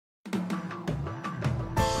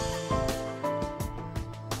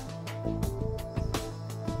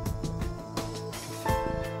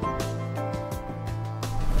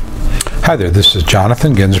Hi there, this is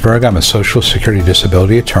Jonathan Ginsberg. I'm a Social Security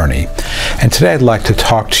Disability attorney, and today I'd like to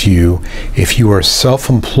talk to you if you are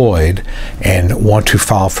self-employed and want to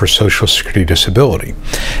file for Social Security Disability.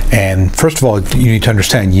 And first of all, you need to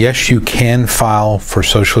understand, yes, you can file for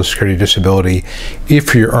Social Security Disability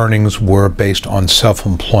if your earnings were based on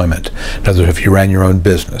self-employment. In other words, if you ran your own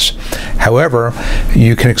business. However,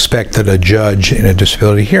 you can expect that a judge in a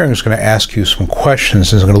disability hearing is going to ask you some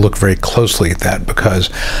questions and is going to look very closely at that, because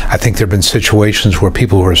I think there have been situations where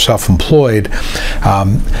people who are self-employed,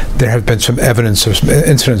 there have been some evidence of some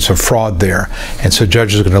incidents of fraud there, and so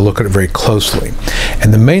judges are going to look at it very closely.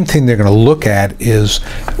 And the main thing they're going to look at is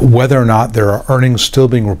whether or not there are earnings still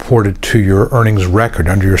being reported to your earnings record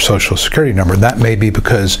under your Social Security number. That may be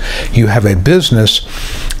because you have a business,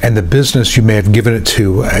 and the business, you may have given it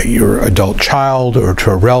to your adult child or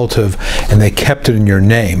to a relative, and they kept it in your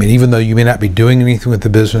name. And even though you may not be doing anything with the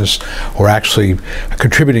business or actually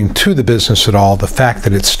contributing to the business at all, the fact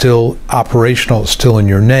that it's still operational, it's still in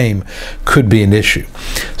your name, could be an issue.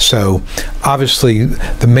 So obviously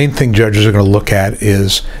the main thing judges are going to look at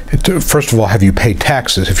is, first of all, have you paid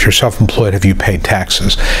taxes? If you're self-employed, have you paid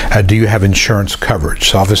taxes? Do you have insurance coverage?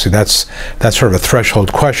 So obviously that's sort of a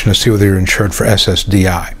threshold question to see whether you're insured for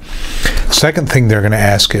SSDI. Second thing they're going to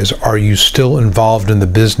ask is, are you still involved in the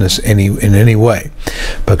business in any way?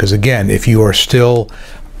 Because again, if you are still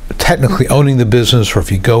technically owning the business, or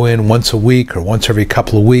if you go in once a week or once every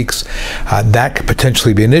couple of weeks, that could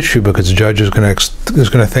potentially be an issue, because the judge is going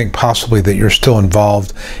to think possibly that you're still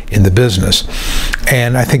involved in the business.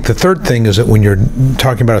 And I think the third thing is that when you're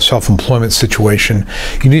talking about a self-employment situation,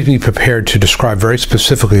 you need to be prepared to describe very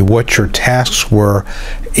specifically what your tasks were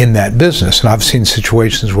in that business. And I've seen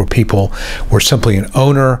situations where people were simply an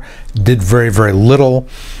owner, did very, very little,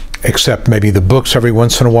 except maybe the books every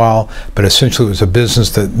once in a while, but essentially it was a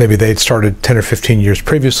business that maybe they'd started 10 or 15 years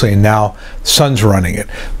previously, and now son's running it,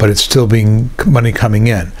 but it's still being money coming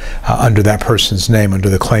in under that person's name, under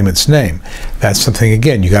the claimant's name. That's something,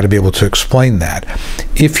 again, you got to be able to explain that.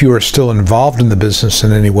 If you are still involved in the business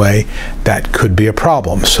in any way, that could be a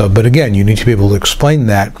problem. So, but again, you need to be able to explain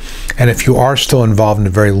that, and if you are still involved in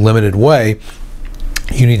a very limited way,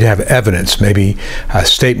 you need to have evidence, maybe a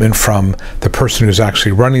statement from the person who's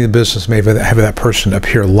actually running the business, maybe have that person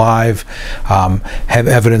appear live, have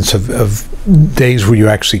evidence of days where you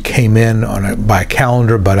actually came in by a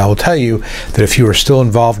calendar. But I will tell you that if you are still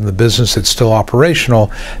involved in the business, it's still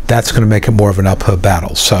operational, that's going to make it more of an uphill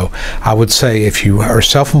battle. So I would say if you are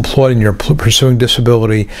self-employed and you're pursuing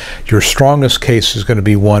disability, your strongest case is going to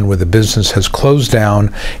be one where the business has closed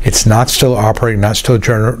down, it's not still operating, not still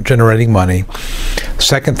generating money.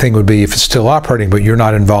 Second thing would be, if it's still operating but you're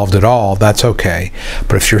not involved at all, that's okay.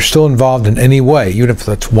 But if you're still involved in any way, even if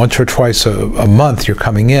that's once or twice a month you're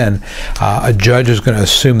coming in, a judge is going to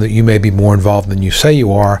assume that you may be more involved than you say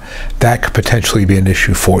you are. That could potentially be an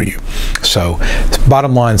issue for you. So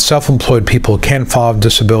bottom line, self-employed people can file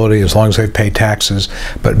disability as long as they've paid taxes,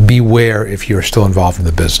 but beware if you're still involved in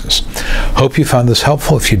the business. Hope you found this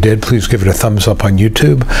helpful. If you did, please give it a thumbs up on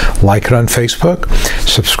YouTube, like it on Facebook,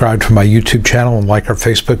 subscribe to my YouTube channel and like our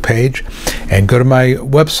Facebook page, and go to my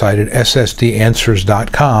website at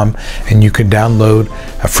ssdanswers.com, and you can download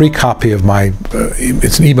a free copy of my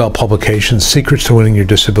it's an email publication, Secrets to Winning Your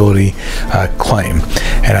Disability Claim,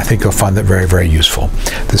 and I think you'll find that very, very useful.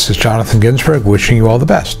 This is Jonathan Ginsberg, wishing you all the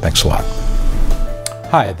best. Thanks a lot.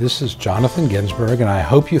 Hi, this is Jonathan Ginsberg, and I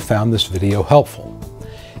hope you found this video helpful.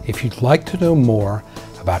 If you'd like to know more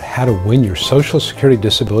about how to win your Social Security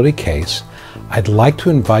disability case, I'd like to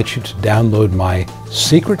invite you to download my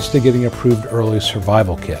Secrets to Getting Approved Early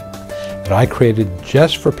Survival Kit that I created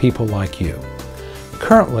just for people like you.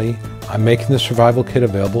 Currently, I'm making the Survival Kit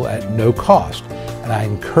available at no cost, and I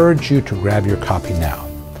encourage you to grab your copy now.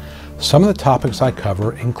 Some of the topics I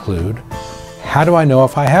cover include: how do I know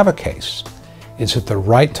if I have a case? Is it the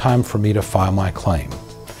right time for me to file my claim?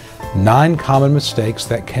 9 common mistakes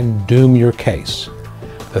that can doom your case.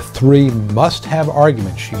 The 3 must-have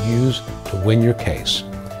arguments you use to win your case.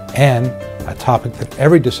 And a topic that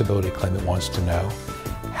every disability claimant wants to know: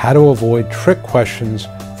 how to avoid trick questions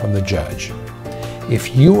from the judge.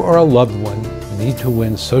 If you or a loved one need to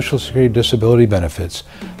win Social Security disability benefits,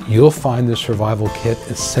 you'll find the Survival Kit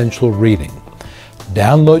essential reading.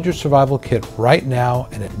 Download your Survival Kit right now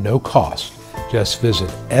and at no cost. Just visit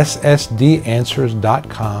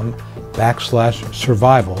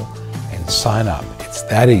ssdanswers.com/survival and sign up. It's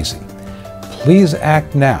that easy. Please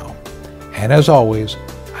act now. And as always,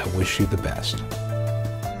 I wish you the best.